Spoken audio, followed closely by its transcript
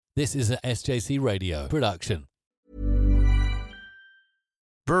This is a SJC Radio production.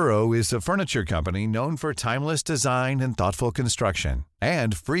 Burrow is a furniture company known for timeless design and thoughtful construction,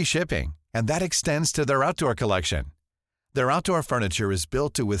 and free shipping, and that extends to their outdoor collection. Their outdoor furniture is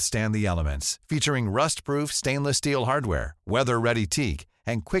built to withstand the elements, featuring rust-proof stainless steel hardware, weather-ready teak,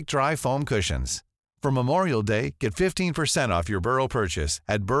 and quick-dry foam cushions. For Memorial Day, get 15% off your Burrow purchase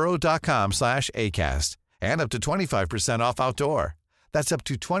at burrow.com/ACAST, and up to 25% off outdoor. That's up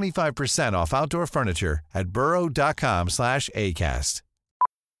to 25% off outdoor furniture at burrow.com/ACAST.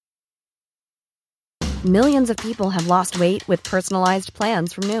 Millions of people have lost weight with personalized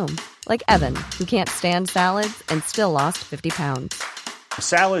plans from Noom. Like Evan, who can't stand salads and still lost 50 pounds.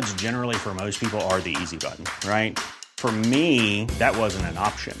 Salads generally for most people are the easy button, right? For me, that wasn't an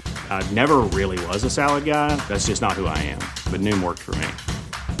option. I never really was a salad guy. That's just not who I am. But Noom worked for me.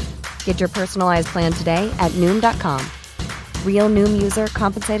 Get your personalized plan today at Noom.com. Real Noom user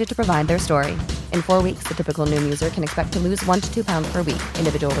compensated to provide their story. In 4 weeks, the typical Noom user can expect to lose 1 to 2 pounds per week.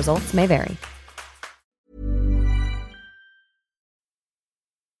 Individual results may vary.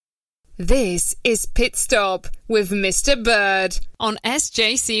 This is Pit Stop with Mr. Bird on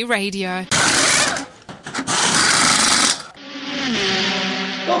SJC Radio.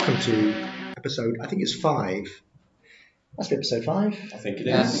 Welcome to episode, I think it's 5. Must be episode 5. I think it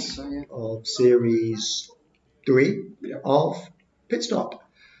is. I think so, yeah. Of series 3 of Pit Stop.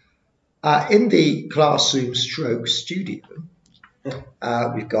 In the classroom stroke studio,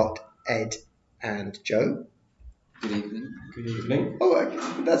 we've got Ed and Joe. Good evening. Good evening. Oh,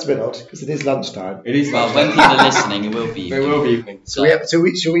 that's a bit odd because it is lunchtime. It is. Well, when people are listening, it will be evening. It will be evening. So shall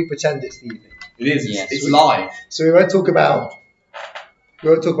we pretend it's the evening? It is. Yes. It's live. So we won't talk about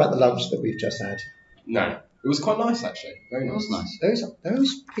the lunch that we've just had. No, it was quite nice actually. Very nice. It was nice.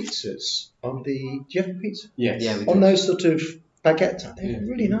 Those pizzas on the. Do you have a pizza? Yes. Yeah, we on did. those sort of baguettes, they're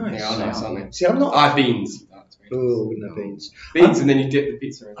really nice. They are nice, aren't they? See, I'm not. Beans. Oh, wouldn't have beans. And then you dip the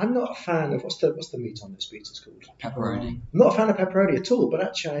pizza in. I'm not a fan of what's the meat on this pizza's called? Pepperoni. I'm not a fan of pepperoni at all, but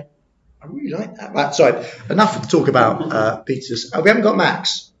actually I really like that. Right, sorry, enough to talk about pizzas. We haven't got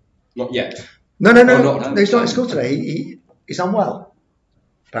Max. Not yet. No, No, he's not in school today. He's unwell,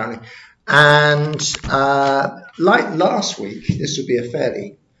 apparently. And like last week, this would be a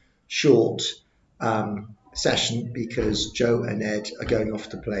fairly short session because Joe and Ed are going off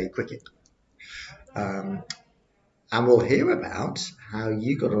to play cricket. And we'll hear about how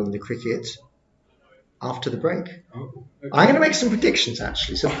you got on the cricket after the break. Oh, okay. I'm going to make some predictions,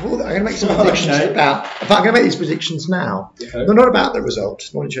 actually. So before that, I'm going to make some predictions about... In fact, I'm going to make these predictions now. Okay. No, not about the result.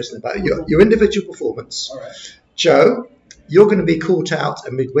 Not interested about your individual performance. All right. Joe, you're going to be caught out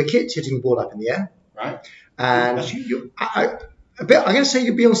at mid-wicket, hitting the ball up in the air. Right. And I'm going to say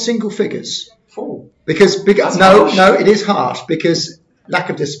you'll be on single figures. 4. Because no, it is hard because lack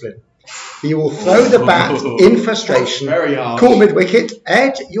of discipline. He will throw the bat in frustration. Very hard. Caught mid-wicket.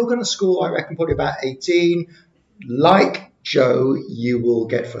 Ed, you're going to score, I reckon, probably about 18. Like Joe, you will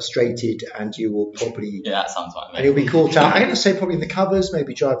get frustrated and you will probably... Yeah, that sounds like me. And you'll be caught out. I'm going to say probably in the covers,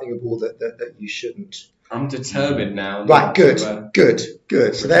 maybe driving a ball that you shouldn't. I'm determined now. Right, good. So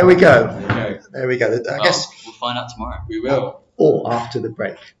there we go. There we go. I guess we'll find out tomorrow. We will. Or after the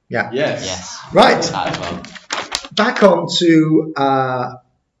break. Yeah. Yes. Right. That as well. Back on to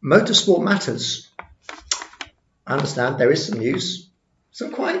Motorsport Matters. I understand there is some news.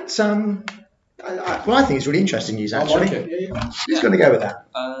 Some quite I think it's really interesting news, actually. I like it. Yeah. Who's going to go with that?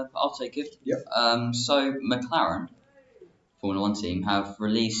 I'll take it. Yep. So McLaren, Formula 1 team, have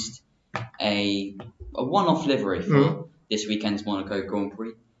released a one-off livery for this weekend's Monaco Grand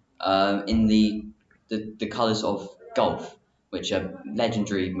Prix in the colours of Golf, which are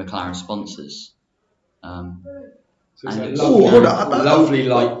legendary McLaren sponsors. So it's And a it's- lovely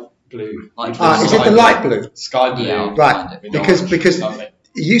light blue. Light Is it the light blue? Sky blue. Yeah. Right, With because orange. Lovely. it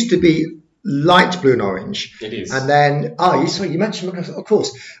used to be light blue and orange. It is. And then, you mentioned, of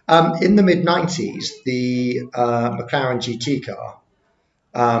course, in the mid-90s, the McLaren GT car.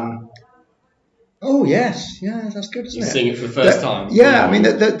 Oh, yes, that's good, isn't You're it? seeing it for the first time. Yeah, I mean,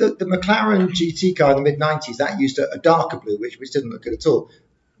 the McLaren GT car in the mid-90s, that used a darker blue, which didn't look good at all.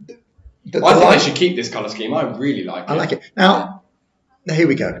 I think they should keep this colour scheme. I really like it. I like it. Now, here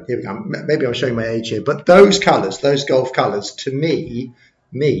we go. Maybe I'm showing my age here, but those colours, those Golf colours, to me,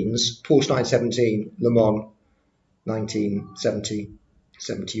 means Porsche 917, Le Mans 1970,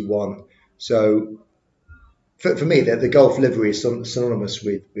 71. So for me, the Golf livery is synonymous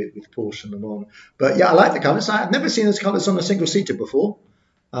with Porsche and Le Mans. But yeah, I like the colours. I've never seen those colours on a single-seater before.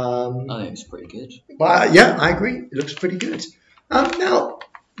 I think it's pretty good. But yeah, I agree. It looks pretty good. Now,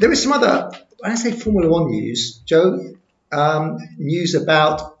 there is some other, when I say Formula 1 news, Joe, news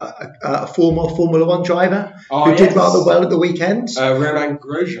about a former Formula One driver who yes. did rather well at the weekend. Romain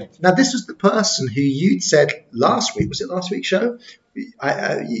Grosjean. Now, this was the person who you'd said last week. Was it last week's show?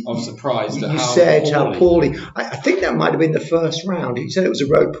 I was surprised at you how said poorly. how poorly. I think that might have been the first round. You said it was a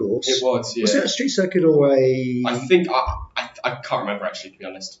road course. It was, yeah. Was it a street circuit or a... I think, I can't remember actually, to be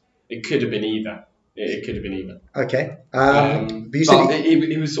honest. It could have been either. It could have been either. Okay. But you said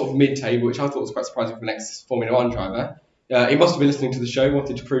he was sort of mid-table, which I thought was quite surprising for an ex-Formula One driver. He must have been listening to the show,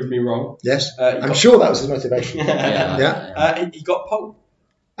 wanted to prove me wrong. Yes. I'm sure that was his motivation. He got pole.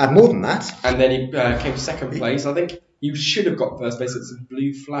 And more than that. And then he came second place. I think he should have got first place, but some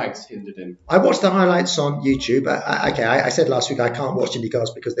blue flags hindered him. I watched the highlights on YouTube. I said last week I can't watch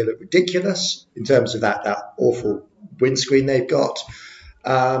IndyCars because they look ridiculous in terms of that awful windscreen they've got.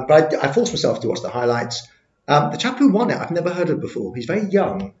 But I forced myself to watch the highlights. The chap who won it, I've never heard of before. He's very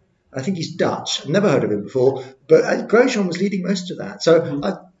young. I think he's Dutch. I've never heard of him before. But Grosjean was leading most of that. So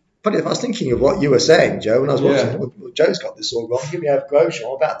funny enough, I was thinking of what you were saying, Joe, when I was watching. Well, Joe's got this all wrong. Here we have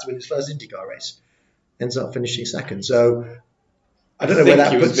Grosjean about to win his first IndyCar race. Ends up finishing second. So I don't know where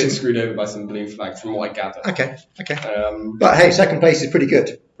that puts him. I think he was a bit screwed over by some blue flags from what I gather. Okay. But hey, second place is pretty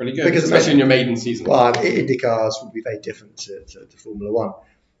good. Pretty good, because especially in your maiden season. Well, IndyCars would be very different to Formula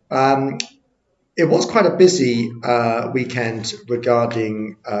One. It was quite a busy weekend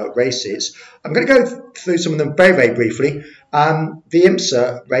regarding races. I'm going to go through some of them very, very briefly. The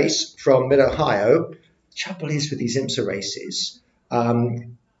IMSA race from Mid-Ohio. The trouble is with these IMSA races,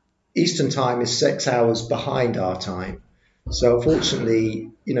 Eastern time is 6 hours behind our time. So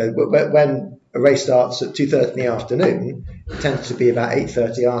unfortunately, when a race starts at 2:30 in the afternoon, it tends to be about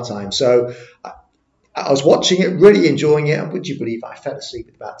 8:30 our time. So I was watching it, really enjoying it, and would you believe I fell asleep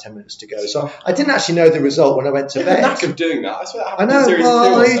with about 10 minutes to go. So I didn't actually know the result when I went to bed. The knack of doing that. That's what happened I know.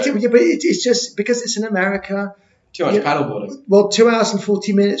 in Series 2 But it's just because it's in America. Too much paddleboarding. Well, 2 hours and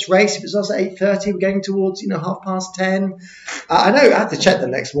 40 minutes race. If it was us at 8:30, we're going towards 10:30. I know I had to check the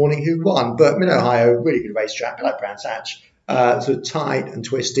next morning who won, but Mid-Ohio, really good racetrack. I like Brands Hatch. Sort of tight and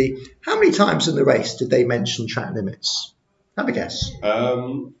twisty. How many times in the race did they mention track limits? Have a guess.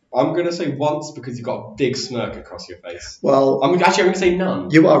 I'm going to say once because you've got a big smirk across your face. Well, I'm going to say none.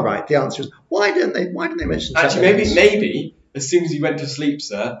 You are right. The answer is why didn't they mention track limits? Maybe as soon as you went to sleep,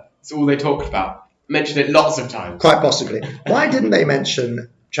 sir, it's all they talked about. Mentioned it lots of times. Quite possibly. Why didn't they mention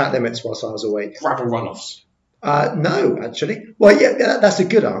track limits whilst I was awake? Gravel runoffs. No, actually. Well, yeah, that's a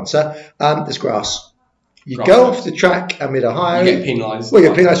good answer. There's grass. You go off the track at Mid-Ohio. You get penalised. Well,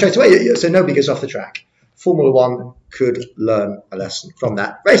 you're penalised straight away, so nobody goes off the track. Formula One could learn a lesson from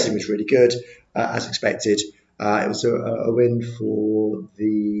that. Racing was really good, as expected. It was a win for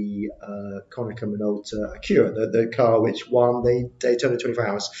the Konica Minolta Acura, the car which won the Daytona 24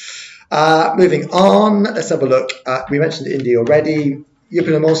 Hours. Moving on, let's have a look. We mentioned Indy already.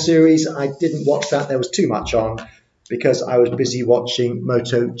 European Le Mans Series, I didn't watch that. There was too much on because I was busy watching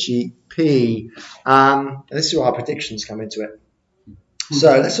MotoGP. And this is where our predictions come into it.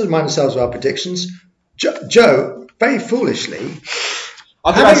 So let's remind ourselves of our predictions. Joe, very foolishly,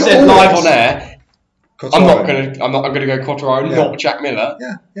 I think I said live on air. I'm not going to go Quartararo, Yeah. not Jack Miller.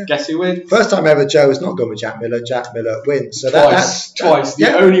 Yeah. Guess who wins? First time ever Joe has not gone with Jack Miller. Jack Miller wins. So Twice.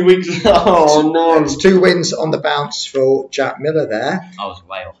 The only week. Oh no! It's 2 wins on the bounce for Jack Miller there. I was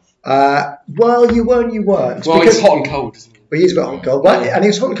way off. Well, you weren't. Well, he's hot and cold, isn't he? Well, he's got hot and cold. Well, and he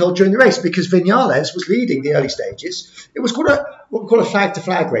was hot and cold during the race because Vinales was leading the early stages. It was what we call a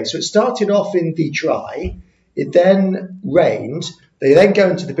flag-to-flag race. So it started off in the dry. It then rained. They then go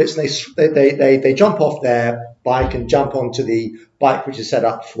into the pits and they jump off their bike and jump onto the bike which is set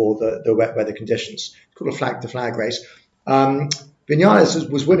up for the wet weather conditions. It's called a flag-to-flag race. Vinales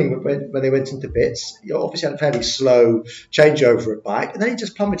was winning when they went into pits. He obviously had a fairly slow changeover at bike, and then he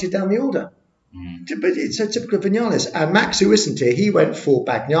just plummeted down the order. But it's so typical of Vinales. And Max, who isn't here, he went for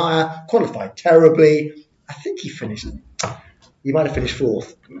Bagnaia, qualified terribly. I think he finished. He might have finished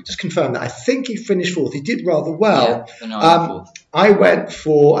fourth. Just confirm that. I think he finished fourth. He did rather well. Yeah, I went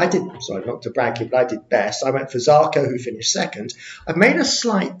for, sorry, not to brag here, but I did best. I went for Zarco, who finished second. I've made a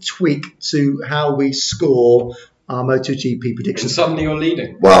slight tweak to how we score our MotoGP predictions. And suddenly you're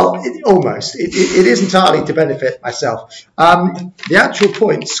leading. Well, almost. It is entirely to benefit myself. The actual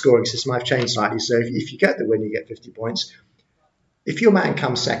points scoring system I've changed slightly. So if you get the win, you get 50 points. If your man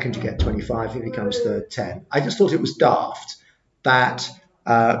comes second, you get 25. If he comes third, 10. I just thought it was daft that,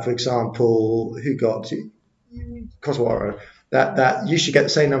 for example, who got to Quartararo, that you should get the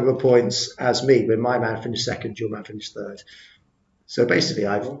same number of points as me when my man finished second, your man finished third. So basically,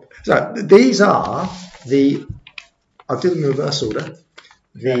 these are I'll do them in reverse order.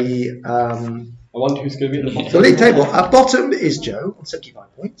 The I wonder who's going to be at the bottom. The league table. At bottom is Joe on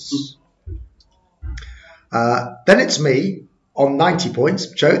 75 points. Then it's me on 90 points.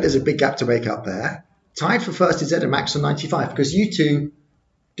 Joe, there's a big gap to make up there. Tied for first is Ed and Max on 95 because you two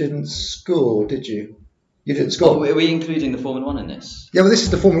didn't score, did you? You didn't score. Oh, are we including the Formula 1 in this? Yeah, well, this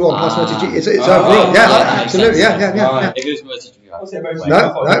is the Formula 1 plus MotoGP. It's overall. Yeah, absolutely. Yeah. If it was MotoGP,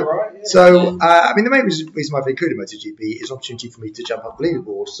 No. So, the main reason I've included MotoGP is an opportunity for me to jump up the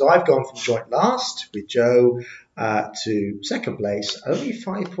leaderboard. So I've gone from joint last with Joe to second place, only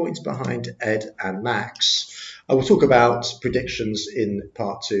 5 points behind Ed and Max. I will talk about predictions in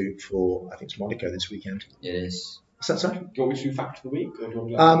part 2 for, I think it's Monaco this weekend. It is. Is that so? Do you want me to do fact of the week? Or do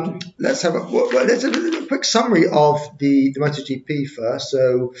you want Let's have a quick summary of the MotoGP first.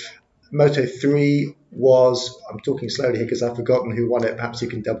 So, Moto 3 was, I'm talking slowly here because I've forgotten who won it. Perhaps you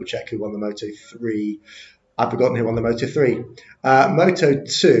can double check who won the Moto 3. I've forgotten who won the Moto 3. Moto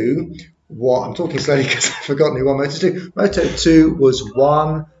 2, I'm talking slowly because I've forgotten who won Moto 2. Moto 2 was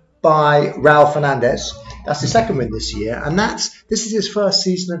won by Raul Fernandez. That's the second win this year. And this is his first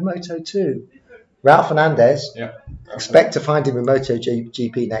season of Moto 2. Raul Fernandez, expect to find him in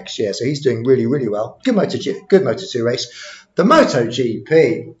MotoGP next year. So he's doing really, really well. Good Moto 2 race. The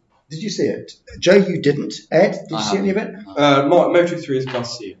MotoGP, did you see it? Joe, you didn't. Ed, did you see any of it? Moto 3 is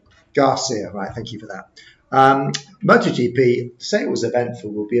Garcia. Garcia, right, thank you for that. MotoGP, to say it was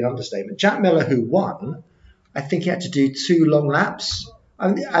eventful would be an understatement. Jack Miller, who won, I think he had to do 2 long laps.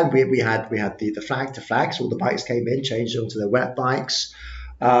 And we had the flag to flag, so all the bikes came in, changed onto their wet bikes.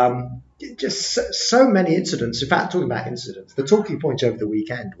 Just so many incidents. In fact, talking about incidents, the talking point over the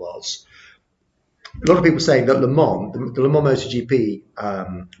weekend was a lot of people saying that Le Mans, the Le Mans MotoGP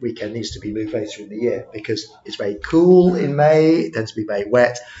weekend needs to be moved later in the year because it's very cool in May, it tends to be very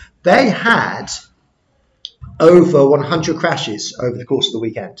wet. They had over 100 crashes over the course of the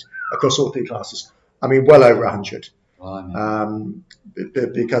weekend across all 3 classes. I mean, well over 100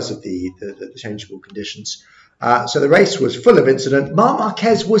 because of the changeable conditions. So the race was full of incident. Marc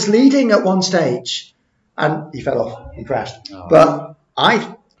Marquez was leading at one stage, and he fell off and crashed. But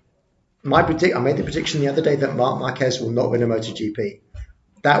I made the prediction the other day that Marc Marquez will not win a MotoGP.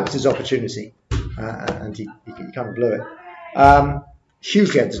 That was his opportunity, and he kind of blew it.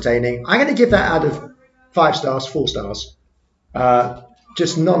 Hugely entertaining. I'm going to give that out of 5 stars, 4 stars.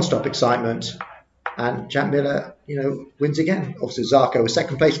 Just non-stop excitement. And Jack Miller, wins again. Obviously, Zarco was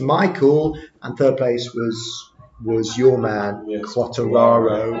second place, Michael, and third place was your man,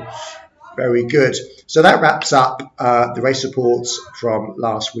 Quartararo. Very good. So that wraps up the race reports from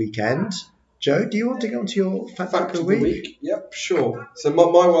last weekend. Joe, do you want to go on to your fact of the week? Yep, sure. So my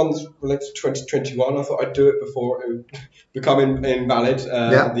one's related to 2021. I thought I'd do it before it would become invalid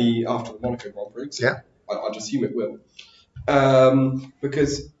after the Monaco Grand Prix. So I'd assume it will.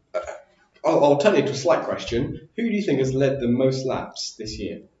 Because I'll turn it into a slight question. Who do you think has led the most laps this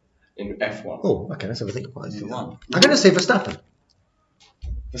year in F1? Oh, okay, let's have a think about it. I'm going to say Verstappen.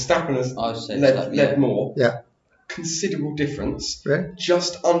 Verstappen has led more. Yeah. Considerable difference. Really?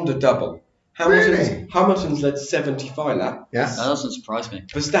 Just under double. Hamilton's led 75 laps. Yeah. That doesn't surprise me.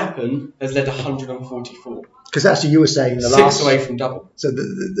 Verstappen has led 144. Because actually you were saying the 6 away from double. So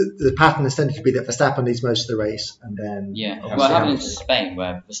the pattern has tended to be that Verstappen leads most of the race, and then well, it happened in Spain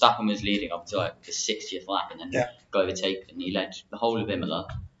where Verstappen was leading up to like the 60th lap, and then got overtaken. He led the whole of Imola.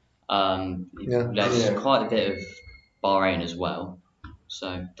 He led quite a bit of Bahrain as well. So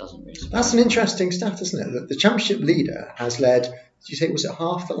it doesn't really surprise That's an interesting stat, isn't it? That the championship leader has led. Did you say was it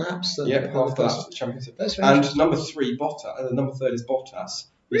half the laps? Half the laps of the championship. And number 3, Bottas. Number 3 is Bottas.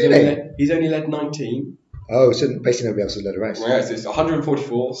 He's only led 19. Oh, so basically nobody else has led a race. Well, so it's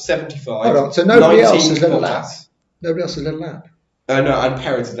 144, 75. Hold on, so nobody else has led a lap? Nobody else has led a lap? No, and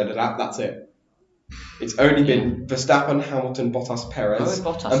Perez has led a lap, that's it. It's only been Verstappen, Hamilton, Bottas, Perez.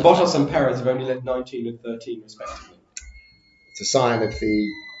 Bottas and Perez have only led 19 and 13 respectively. It's a sign of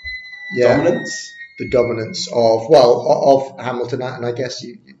the dominance? The dominance of Hamilton, and I guess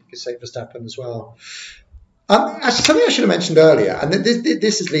you could say Verstappen as well. Something I should have mentioned earlier, and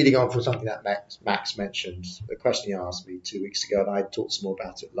this is leading on from something that Max mentioned, a question he asked me 2 weeks ago, and I talked some more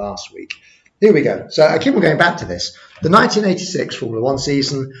about it last week. Here we go. So I keep on going back to this. The 1986 Formula 1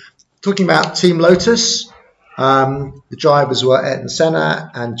 season, talking about Team Lotus. The drivers were Ayrton Senna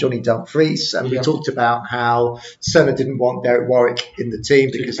and Johnny Dumfries, and we talked about how Senna didn't want Derek Warwick in the team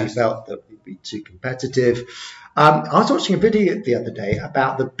because he felt that he'd be too competitive. I was watching a video the other day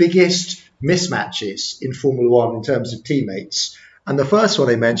about the biggest mismatches in Formula 1 in terms of teammates. And the first one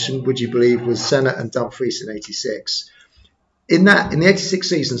they mentioned, would you believe, was Senna and Dumfries in 86. In the 86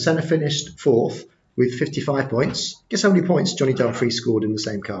 season, Senna finished 4th with 55 points. Guess how many points Johnny Dumfries scored in the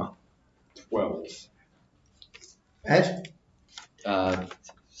same car? 12. Ed?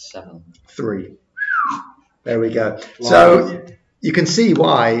 7. 3. There we go. So you can see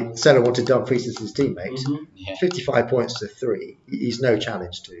why Senna wanted Dumfries as his teammate. Mm-hmm. Yeah. 55 points to 3. He's no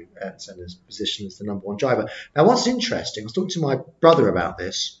challenge to Senna's position as the number 1 driver. Now, what's interesting, I was talking to my brother about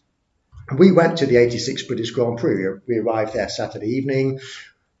this. We went to the 86 British Grand Prix. We arrived there Saturday evening.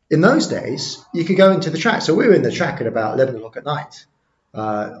 In those days, you could go into the track. So we were in the track at about 11 o'clock at night.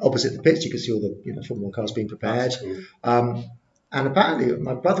 Opposite the pits, you could see all the Formula 1 cars being prepared. And apparently,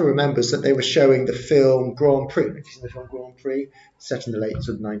 my brother remembers that they were showing the film Grand Prix. Have you seen the film Grand Prix? Set in the late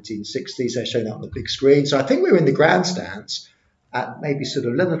sort of 1960s. They're showing that on the big screen. So I think we were in the grandstands at maybe sort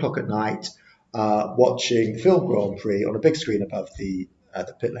of 11 o'clock at night, watching the film Grand Prix on a big screen above the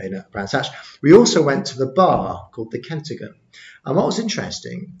pit lane at Brands Hatch. We also went to the bar called the Kentagon. And what was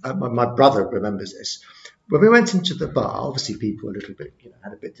interesting, my brother remembers this. When we went into the bar, obviously people were a little bit,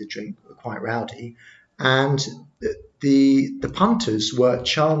 had a bit to drink, were quite rowdy. And the punters were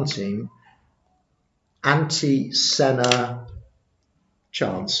chanting anti-Senna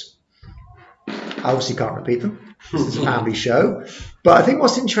chants. I obviously can't repeat them. This is a family show. But I think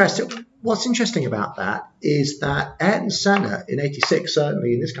what's interesting about that is that Ayrton Senna in 86,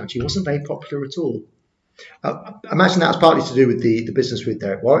 certainly in this country, wasn't very popular at all. I imagine that was partly to do with the business with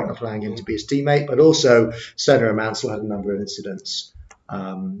Derek Warwick, not allowing him to be his teammate, but also Senna and Mansell had a number of incidents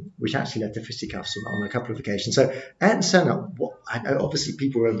which actually led to fisticuffs on a couple of occasions. So Ayrton Senna, I know obviously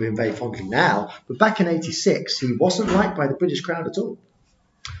people remember him very fondly now, but back in 86, he wasn't liked by the British crowd at all.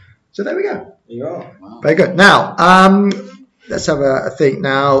 So there we go. You are. Wow. Very good. Now, let's have a think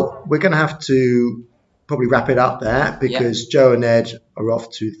now. We're going to have to probably wrap it up there because Joe and Ed are off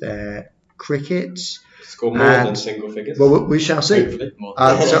to their cricket. Score more than single figures. Well, we shall see. Hopefully.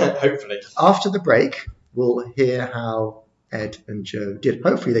 So Hopefully. After the break, we'll hear how Ed and Joe did.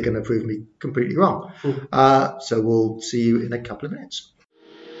 Hopefully they're going to prove me completely wrong. So we'll see you in a couple of minutes.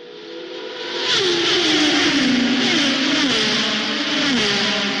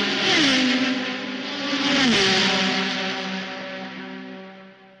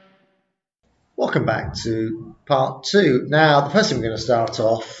 Welcome back to part 2. Now, the first thing we're going to start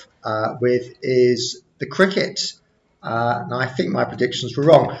off with is the cricket. Now, I think my predictions were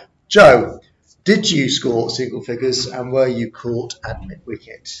wrong. Joe, did you score single figures and were you caught at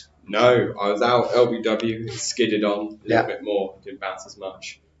mid-wicket? No, I was out LBW, skidded on a little bit more, didn't bounce as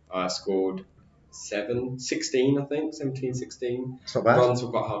much. I scored 16, I think, 17, 16. That's not bad. Runs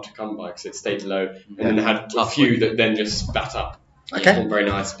were quite hard to come by because it stayed low. And then I had a few that then just spat up. Okay. Wasn't very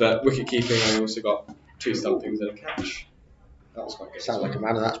nice. But wicket keeping, I also got 2 stumpings and a catch. That was quite good. Sounds like a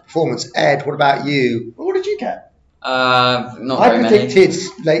man of that performance. Ed, what about you? What did you get? Not I very many.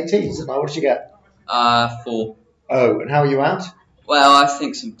 predicted late teens. What did you get? 4. Oh, and how are you out? Well, I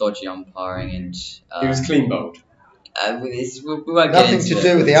think some dodgy umpiring and... He was clean bowled. we won't get Nothing into to it,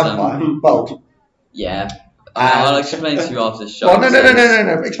 do with the but, umpire. Bold. Yeah. I'll explain to you after the show. Well,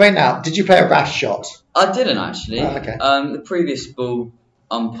 no. Explain now. Did you play a rash shot? I didn't actually. Oh, okay. The previous ball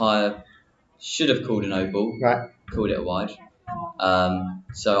umpire should have called a no ball. Right. Called it a wide.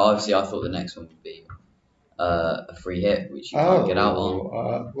 So obviously I thought the next one would be a free hit, which you can't get out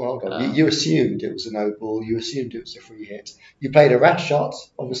on. Well done. You assumed it was a no ball. You assumed it was a free hit. You played a rash shot,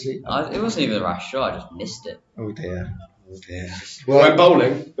 obviously. It wasn't even a rash shot. I just missed it. Oh dear. Well,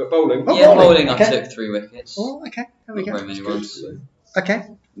 bowling. Bowling. Okay. I took 3 wickets. Oh, okay. There we Not go. very many runs. So Okay.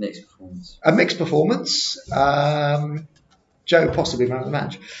 mixed performance. A mixed performance. Joe possibly man of the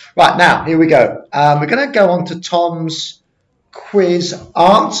match. Right, now, here we go. We're going to go on to Tom's quiz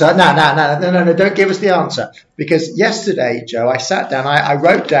answer. No, don't give us the answer. Because yesterday, Joe, I sat down, I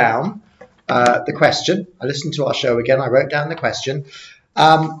wrote down the question. I listened to our show again, I wrote down the question.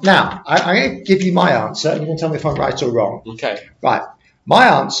 Now, I'm going to give you my answer, and you can tell me if I'm right or wrong. Okay. Right.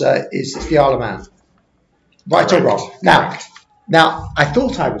 My answer is it's the Isle of Man. Right Correct. or wrong? Now, I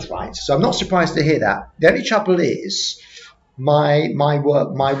thought I was right, so I'm not surprised to hear that. The only trouble is my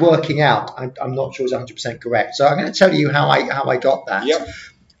working out. I'm not sure is 100% correct. So I'm going to tell you how I got that. Yep.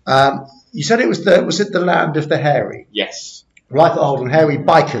 You said it was the land of the hairy. Yes. Right. Hold on. Hairy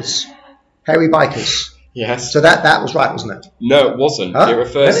bikers. Yes. So that was right, wasn't it? No, it wasn't. Huh? It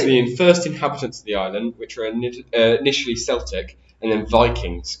refers Really? to the first inhabitants of the island, which were initially Celtic, and then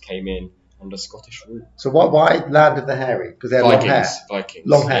Vikings came in under Scottish rule. So why land of the hairy? Because they have long hair. Vikings.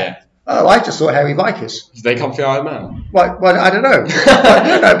 Long hair. Oh, I just thought hairy bikers. Did they come from the Isle of Man? Well, I don't know.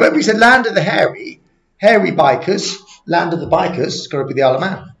 But we said land of the hairy bikers, land of the bikers. It's got to be the Isle of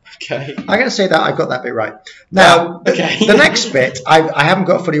Man. Okay. I'm going to say that I got that bit right. Now, okay. The next bit, I haven't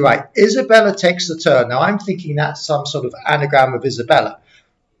got fully right. Isabella takes the turn. Now, I'm thinking that's some sort of anagram of Isabella.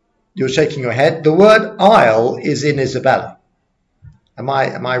 You're shaking your head. The word Isle is in Isabella. Am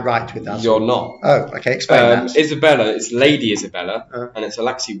I right with that? You're not. Oh, okay. Explain that. Isabella, it's Lady Isabella, and it's a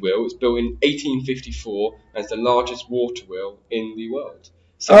Laxey wheel. It's built in 1854 and it's the largest water wheel in the world.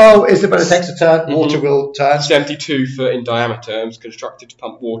 Isabella takes a turn, water wheel turn. 72 foot in diameter and was constructed to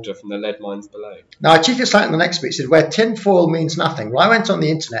pump water from the lead mines below. Now, I cheated slightly on the next bit. It said where tin foil means nothing. Well, I went on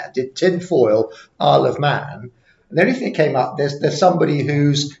the internet and did tin foil Isle of Man. And the only thing that came up, there's somebody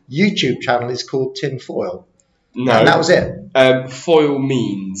whose YouTube channel is called Tin Foil. No. And that was it. Foil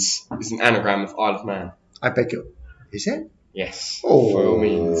means is an anagram of Isle of Man. I beg your... Is it? Yes. Oh, foil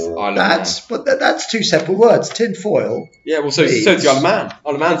means Isle of Man. But that's two separate words. Tin foil. Yeah, well, so is the Isle of Man.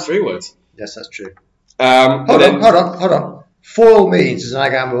 Isle of Man's 3 words. Yes, that's true. Hold on. Foil means is an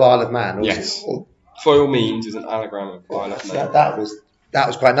anagram of Isle of Man. Yes. Foil means is an anagram of Isle of Man. That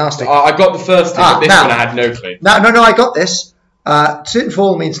was quite nasty. I got the first thing, but this one I had no clue. No, I got this. Tin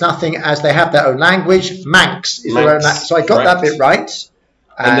foil means nothing as they have their own language. Manx is their own language. So I got that bit right.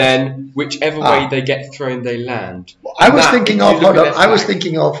 And then whichever way they get thrown, they land. I was thinking of. The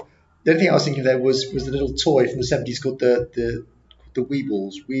only thing I was thinking there was the little toy from the 70s called the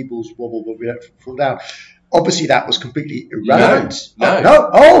Weebles. Weebles wobble, but we don't fall down. Obviously, that was completely irrelevant. No.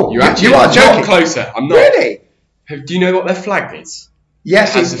 Oh, you are joking. Not closer. I'm not. Really? Do you know what their flag is?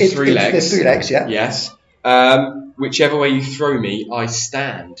 Yes, it has 3 legs. There's 3 legs. Yeah. Yes. Whichever way you throw me, I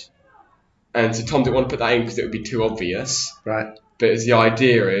stand. And so Tom didn't want to put that in because it would be too obvious. Right. But as the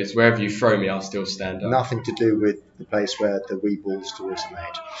idea is, wherever you throw me, I'll still stand up. Nothing to do with the place where the Weebles toys are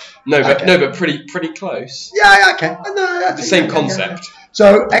made. No, but pretty close. Yeah, okay. No, the same concept. Yeah.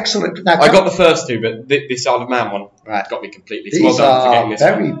 So excellent. Now, I got the first 2, but this Isle of Man one got me completely. These well done for getting this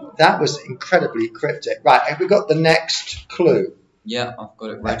one. That was incredibly cryptic. Right, have we got the next clue? Yeah, I've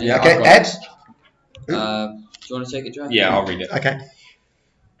got it ready. Okay, Ed. Do you want to take it, Joe? Yeah, I'll read it. Okay.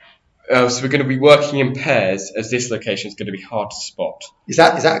 So we're going to be working in pairs, as this location is going to be hard to spot. Is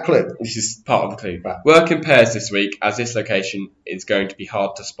that a clue? This is part of the clue. Right. Work in pairs this week, as this location is going to be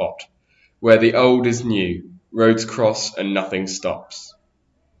hard to spot. Where the old is new, roads cross and nothing stops.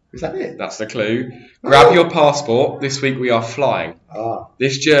 Is that it? That's the clue. Grab your passport. This week we are flying.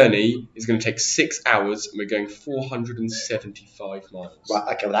 This journey is going to take 6 hours and we're going 475 miles.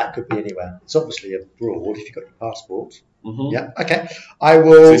 Right, okay, well that could be anywhere. It's obviously abroad if you've got your passport. Mm-hmm. Yeah, okay. I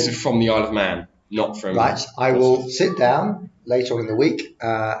will... So this is from the Isle of Man, not from... Right, I will sit down later on in the week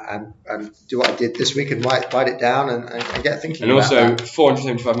and do what I did this week and write it down and get thinking about that. And also,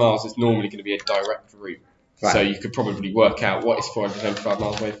 475 miles is normally going to be a direct route. Right. So you could probably work out what is 475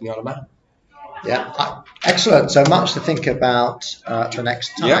 miles away from the Isle of Man. Yeah, excellent. So much to think about for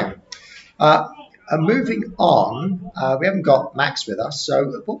next time. Yeah. Moving on, we haven't got Max with us,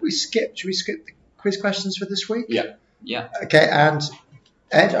 so what we skip? Should we skip the quiz questions for this week? Yeah. Yeah. Okay, and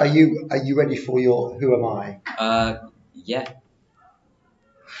Ed, are you ready for your Who Am I? Yeah.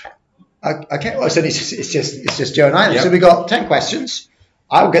 Okay, well, so it's just Joe and I. Yep. So we got 10 questions.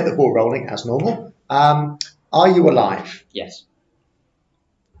 I will get the ball rolling as normal. Are you alive? Yes.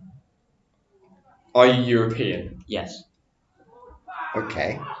 Are you European? Yes.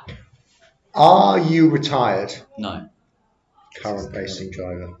 Okay. Are you retired? No. Current racing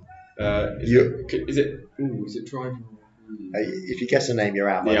driver. Is it driver? If you guess the name, you're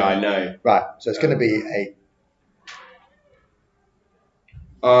out. Yeah, I know. Right, so it's going to be a...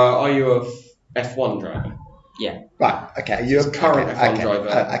 Are you a F1 driver? Yeah. Right, okay. You're a current F1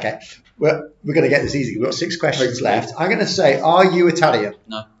 driver. Okay. We're going to get this easy. We've got 6 questions left. I'm going to say, are you Italian?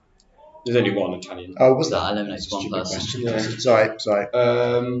 No. There's only one Italian. Oh, was that? That eliminates one person. Yeah. Sorry.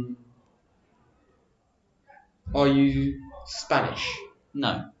 Are you Spanish?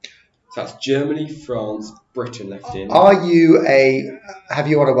 No. So that's Germany, France, Britain left in. Have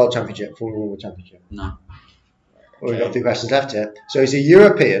you won a world championship, Formula 1 world championship? No. Well, we've got 2 questions left here. So he's a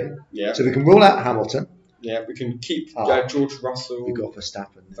European. Yeah. So we can rule out Hamilton. Yeah, we can keep George Russell. We got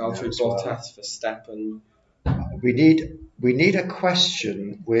Verstappen. Valtteri Bottas, Verstappen. We need a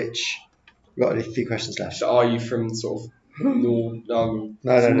question which... We've got only 3 questions left. So are you from sort of Nordic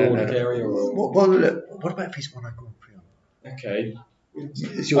area? Or? Well, look, what about if he's won a Grand Prix? Okay.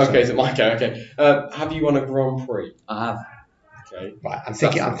 It's your okay, is it my go? Okay. Have you won a Grand Prix? I have. Okay. Right, I'm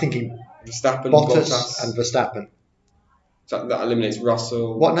thinking Verstappen, Bottas and Verstappen. So that eliminates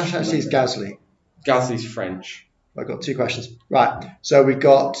Russell. What nationality is Gasly? Gasly's French. I've got 2 questions. Right, so we've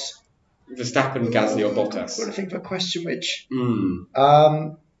got... Verstappen, Gasly or Bottas? I've got to think of a question which...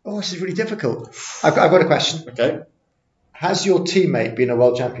 this is really difficult. I've got a question. Okay. Has your teammate been a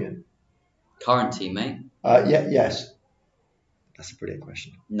world champion? Current teammate? Yes. That's a brilliant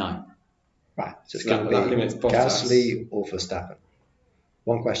question. No. Right, so it's going to be Gasly or Verstappen.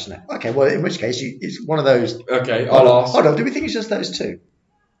 One question left. Okay, well, in which case, it's one of those. Okay, I'll ask. Hold on, do we think it's just those two?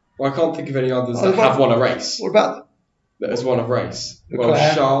 Well, I can't think of any others that have won a race. What about... That has won a race. Leclerc,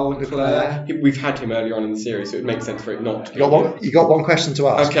 well, Charles Leclerc. We've had him earlier on in the series, so it would make sense for it not to be. You got one question to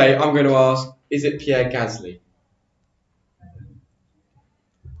ask. Okay, I'm going to ask, is it Pierre Gasly?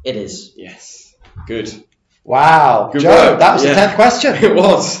 It is. Yes. Good. Wow. Good Joe, work. that was the 10th question. It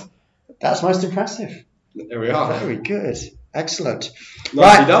was. That's most impressive. There we are. Very good. Excellent.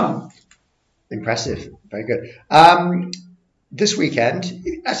 Nicely done. Impressive. Very good. This weekend,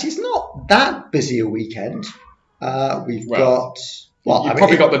 actually, it's not that busy a weekend. We've got... Well, you've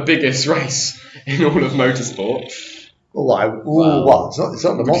probably got the biggest race in all of motorsport. What? It's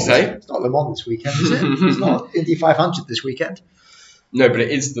not Le Mans. It's not Le Mans this weekend, is it? It's not Indy 500 this weekend. No, but it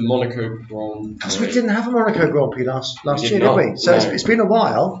is the Monaco Grand Prix. Because we didn't have a Monaco Grand Prix last year, not. did we? So it's been a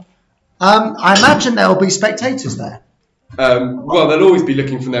while. I imagine there will be spectators there. Well, they'll always be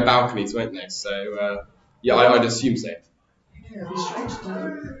looking from their balconies, won't they? So, I'd assume so. Yeah, it'd be strange.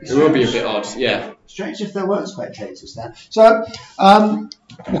 It will be a bit odd, yeah. Strange if there weren't spectators there. So,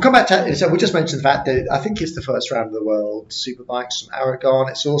 we'll come back to it. So we just mentioned the fact that I think it's the first round of the World Superbikes from Aragon.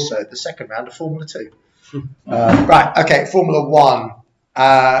 It's also the second round of Formula 2. Right, okay, Formula 1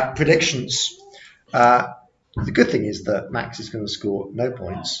 predictions. The good thing is that Max is going to score no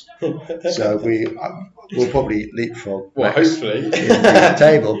points. So we'll probably leapfrog Max hopefully. in the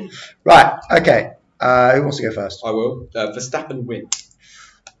table. Right, okay. Who wants to go first? I will. Verstappen win.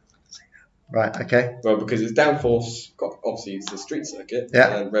 Right, okay. Well, because it's downforce, obviously it's a street circuit,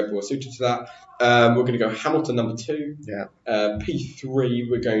 and Red Bull are suited to that. We're going to go Hamilton number 2. Yeah. P3,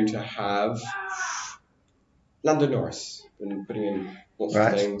 we're going to have Lando Norris. Been putting in lots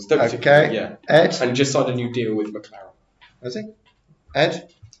of things. Okay. Yeah. Ed? And just signed a new deal with McLaren. Has he?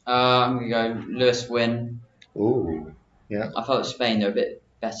 Ed? I'm going to go Lewis win. Ooh, yeah. I thought Spain they're a bit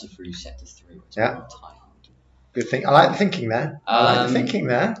better through sector 3. Yeah. Good thing. I like the thinking there.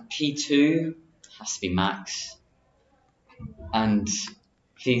 P2 has to be Max. And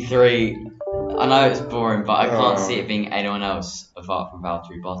P3, I know it's boring, but I can't see it being anyone else apart from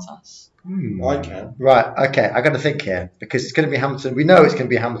Valtteri Bottas. I can. Right, okay. I got to think here because it's going to be Hamilton. We know it's going to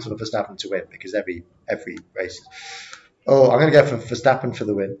be Hamilton or Verstappen to win because every race. I'm going to go for Verstappen for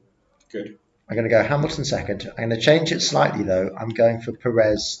the win. Good. I'm going to go Hamilton second. I'm going to change it slightly though. I'm going for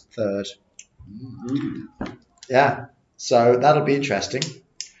Perez third. Yeah, so that'll be interesting.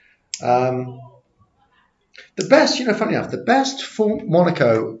 The best, funny enough, the best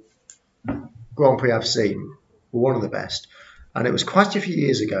Monaco Grand Prix I've seen, well, one of the best, and it was quite a few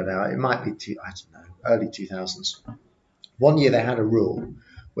years ago now. It might be, I don't know, early 2000s. One year they had a rule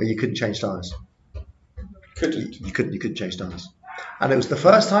where you couldn't change tyres. You couldn't change tyres. And it was the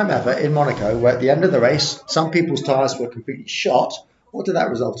first time ever in Monaco where at the end of the race, some people's tyres were completely shot. What did that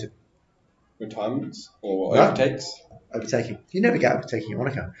result in? Retirements or overtakes? Overtaking. You never get overtaking in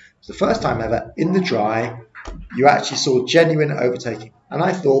Monaco. It was the first time ever in the dry you actually saw genuine overtaking. And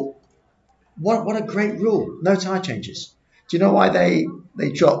I thought, what a great rule. No tyre changes. Do you know why they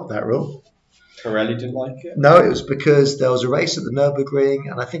dropped that rule? Pirelli didn't like it? No, it was because there was a race at the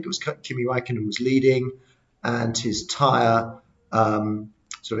Nürburgring and I think it was Kimi Räikkönen was leading and his tyre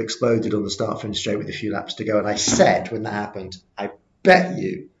sort of exploded on the start-finish straight with a few laps to go. And I said when that happened, I bet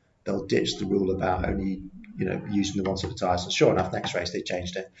you they'll ditch the rule about only using the one sort of tyres. And sure enough, next race they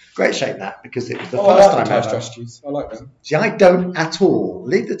changed it. Great shame that because it was the first time tyre ever. Strategies. I like them. See, I don't at all.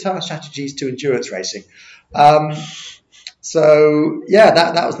 Leave the tyre strategies to endurance racing. So yeah,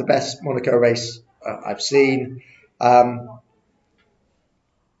 that was the best Monaco race I've seen. Don't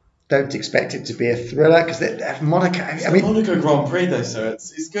expect it to be a thriller because Monaco. Monaco Grand Prix though, so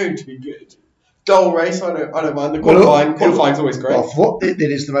it's going to be good. Dull race, I don't mind. The qualifying's always great. Well, it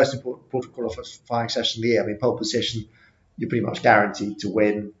is the most important qualifying session of the year. I mean, pole position, you're pretty much guaranteed to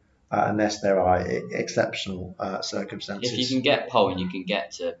win unless there are exceptional circumstances. If you can get pole, you can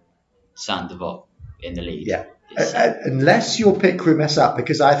get to Saint-Devote in the lead. Yeah, unless your pit crew mess up,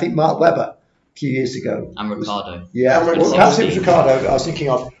 because I think Mark Webber a few years ago. And Ricardo. Perhaps it was Ricardo I was thinking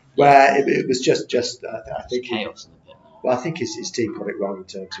of, where it was just I think chaos in the pit. Well, I think his team got it wrong in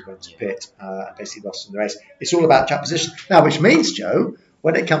terms of when to pit and basically lost in the race. It's all about track position. Now, which means, Joe,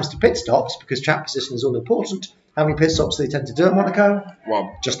 when it comes to pit stops, because track position is all important, how many pit stops do they tend to do at Monaco?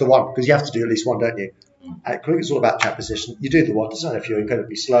 One. Just the one, because you have to do at least one, don't you? It's all about track position. You do the one. It doesn't matter if you're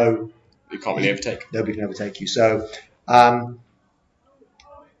incredibly slow. You can't really overtake. Nobody can overtake you. So,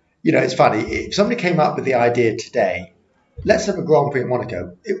 it's funny. If somebody came up with the idea today, let's have a Grand Prix in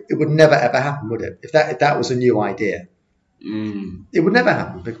Monaco, it would never, ever happen, would it? If that was a new idea. It would never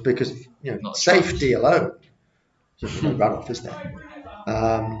happen because safety alone. There's no runoff, is there?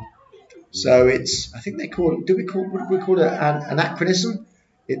 So it's, I think they call it, would we call it an anachronism?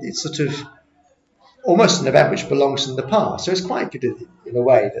 It's sort of almost an event which belongs in the past. So it's quite good in a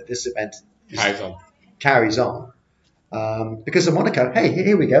way that this event carries on. Because in Monaco, hey,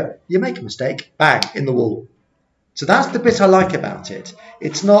 here we go. You make a mistake, bang, in the wall. So that's the bit I like about it.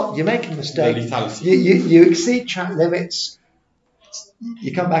 It's not, you make a mistake, you exceed track limits,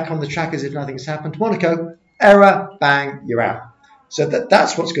 you come back on the track as if nothing's happened. Monaco, error, bang, you're out. So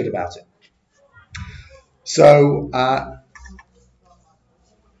that's what's good about it. So, and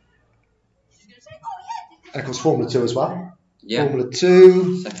of course, Formula 2 as well. Yeah. Formula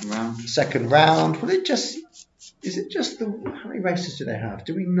 2. Second round. Well, is it just how many races do they have?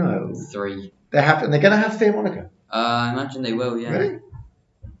 Do we know? 3. They have, and they're going to have 3 in Monaco? I imagine they will, yeah. Really?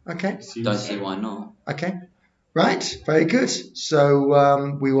 Okay. Don't see why not. Okay. Right. Very good.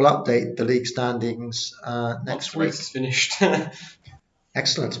 So we will update the league standings next week. Race is finished.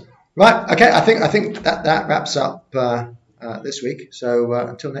 Excellent. Right. Okay. I think that wraps up this week. So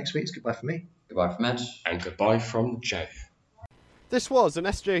until next week, it's goodbye from me. Goodbye from Ed. And goodbye from Joe. This was an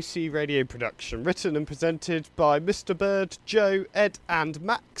SJC radio production, written and presented by Mr. Bird, Joe, Ed and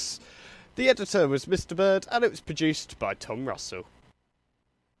Max. The editor was Mr. Bird, and it was produced by Tom Russell.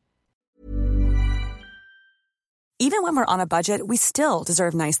 Even when we're on a budget, we still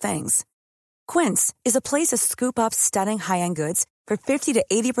deserve nice things. Quince is a place to scoop up stunning high-end goods for 50 to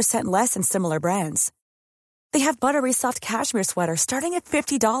 80% less than similar brands. They have buttery soft cashmere sweaters starting at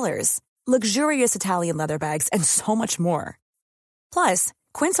 $50, luxurious Italian leather bags, and so much more. Plus,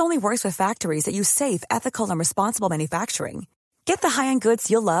 Quince only works with factories that use safe, ethical, and responsible manufacturing. Get the high-end goods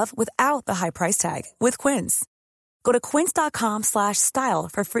you'll love without the high price tag with Quince. Go to quince.com/style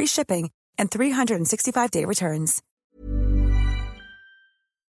for free shipping and 365-day returns.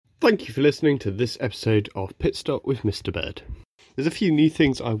 Thank you for listening to this episode of Pit Stop with Mr. Bird. There's a few new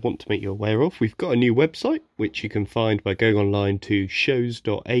things I want to make you aware of. We've got a new website, which you can find by going online to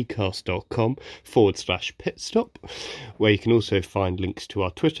shows.acast.com/pitstop, where you can also find links to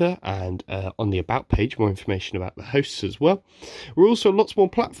our Twitter and on the About page, more information about the hosts as well. We're also on lots more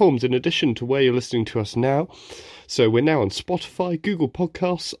platforms in addition to where you're listening to us now. So we're now on Spotify, Google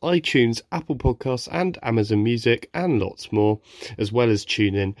Podcasts, iTunes, Apple Podcasts and Amazon Music and lots more, as well as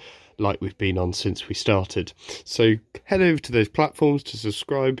TuneIn, like we've been on since we started. So head over to those platforms to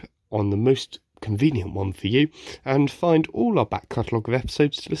subscribe on the most convenient one for you and find all our back catalogue of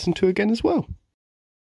episodes to listen to again as well.